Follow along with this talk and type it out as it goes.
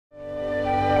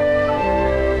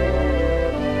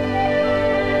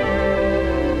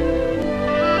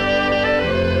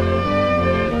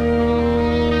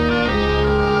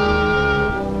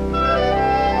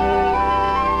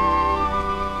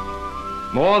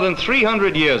More than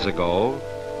 300 years ago,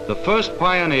 the first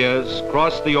pioneers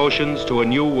crossed the oceans to a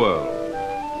new world.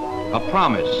 A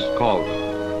promise called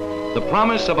them. The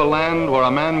promise of a land where a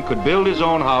man could build his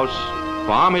own house,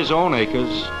 farm his own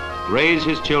acres, raise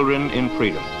his children in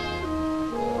freedom.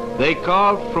 They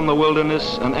carved from the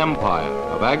wilderness an empire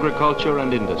of agriculture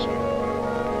and industry.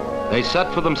 They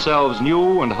set for themselves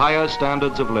new and higher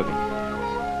standards of living.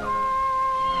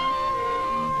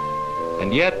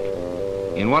 And yet,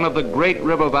 in one of the great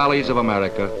river valleys of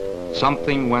America,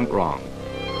 something went wrong.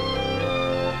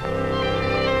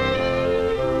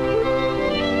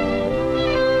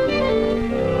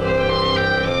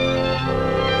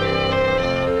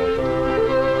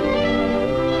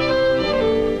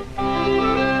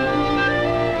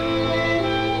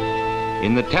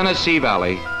 In the Tennessee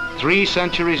Valley, 3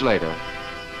 centuries later,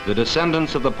 the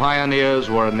descendants of the pioneers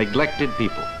were a neglected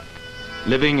people,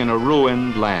 living in a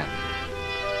ruined land.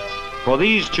 For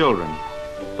these children,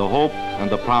 the hope and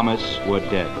the promise were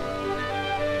dead.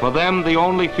 For them, the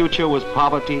only future was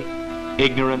poverty,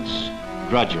 ignorance,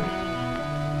 drudgery,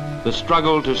 the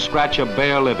struggle to scratch a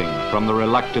bare living from the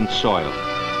reluctant soil.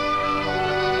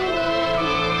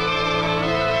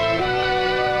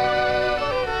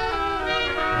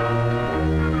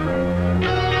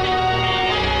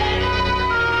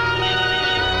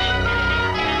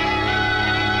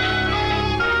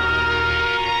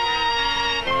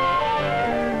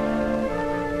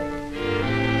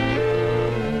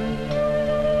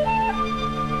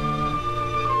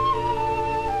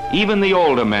 Even the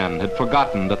older men had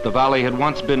forgotten that the valley had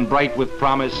once been bright with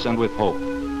promise and with hope.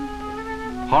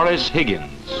 Horace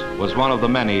Higgins was one of the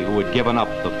many who had given up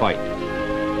the fight.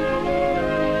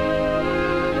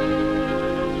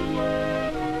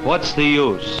 "What's the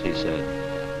use?" he said.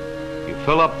 "You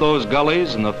fill up those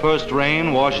gullies and the first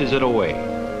rain washes it away.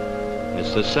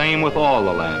 It's the same with all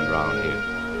the land round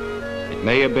here. It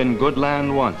may have been good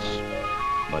land once,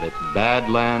 but it's bad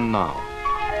land now."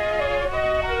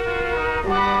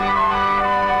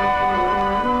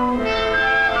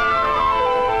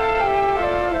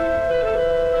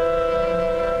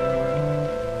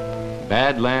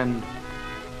 Bad land,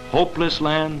 hopeless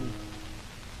land?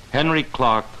 Henry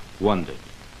Clark wondered.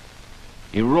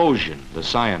 Erosion, the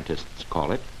scientists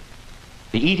call it,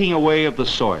 the eating away of the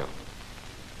soil,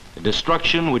 a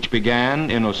destruction which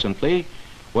began innocently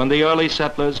when the early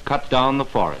settlers cut down the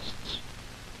forests,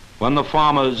 when the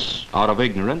farmers, out of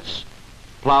ignorance,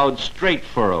 plowed straight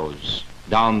furrows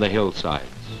down the hillsides.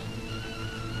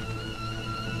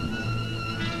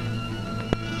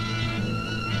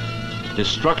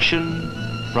 Destruction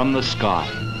from the sky.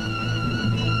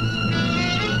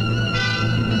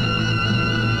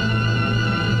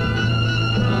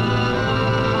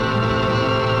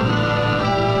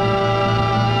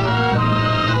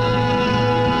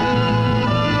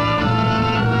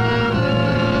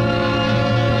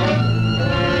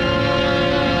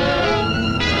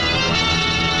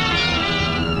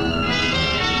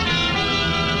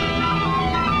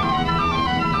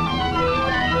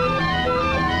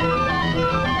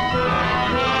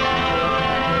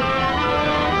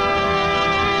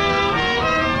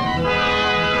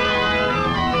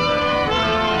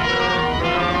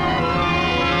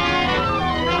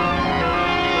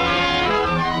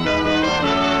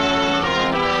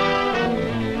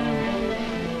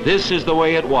 This is the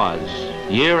way it was,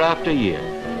 year after year,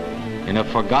 in a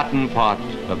forgotten part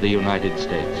of the United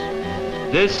States.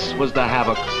 This was the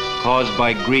havoc caused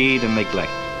by greed and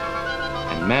neglect,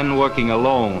 and men working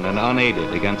alone and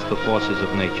unaided against the forces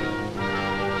of nature.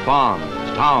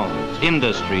 Farms, towns,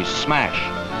 industries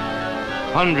smashed,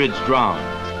 hundreds drowned,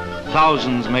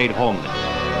 thousands made homeless.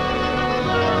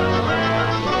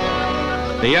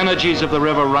 The energies of the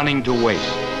river running to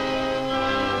waste,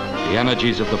 the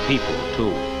energies of the people,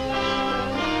 too.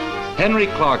 Henry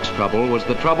Clark's trouble was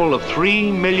the trouble of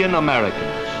 3 million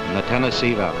Americans in the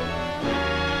Tennessee Valley.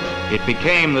 It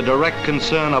became the direct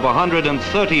concern of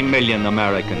 130 million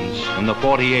Americans in the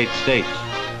 48 states,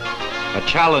 a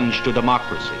challenge to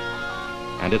democracy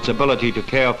and its ability to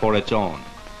care for its own.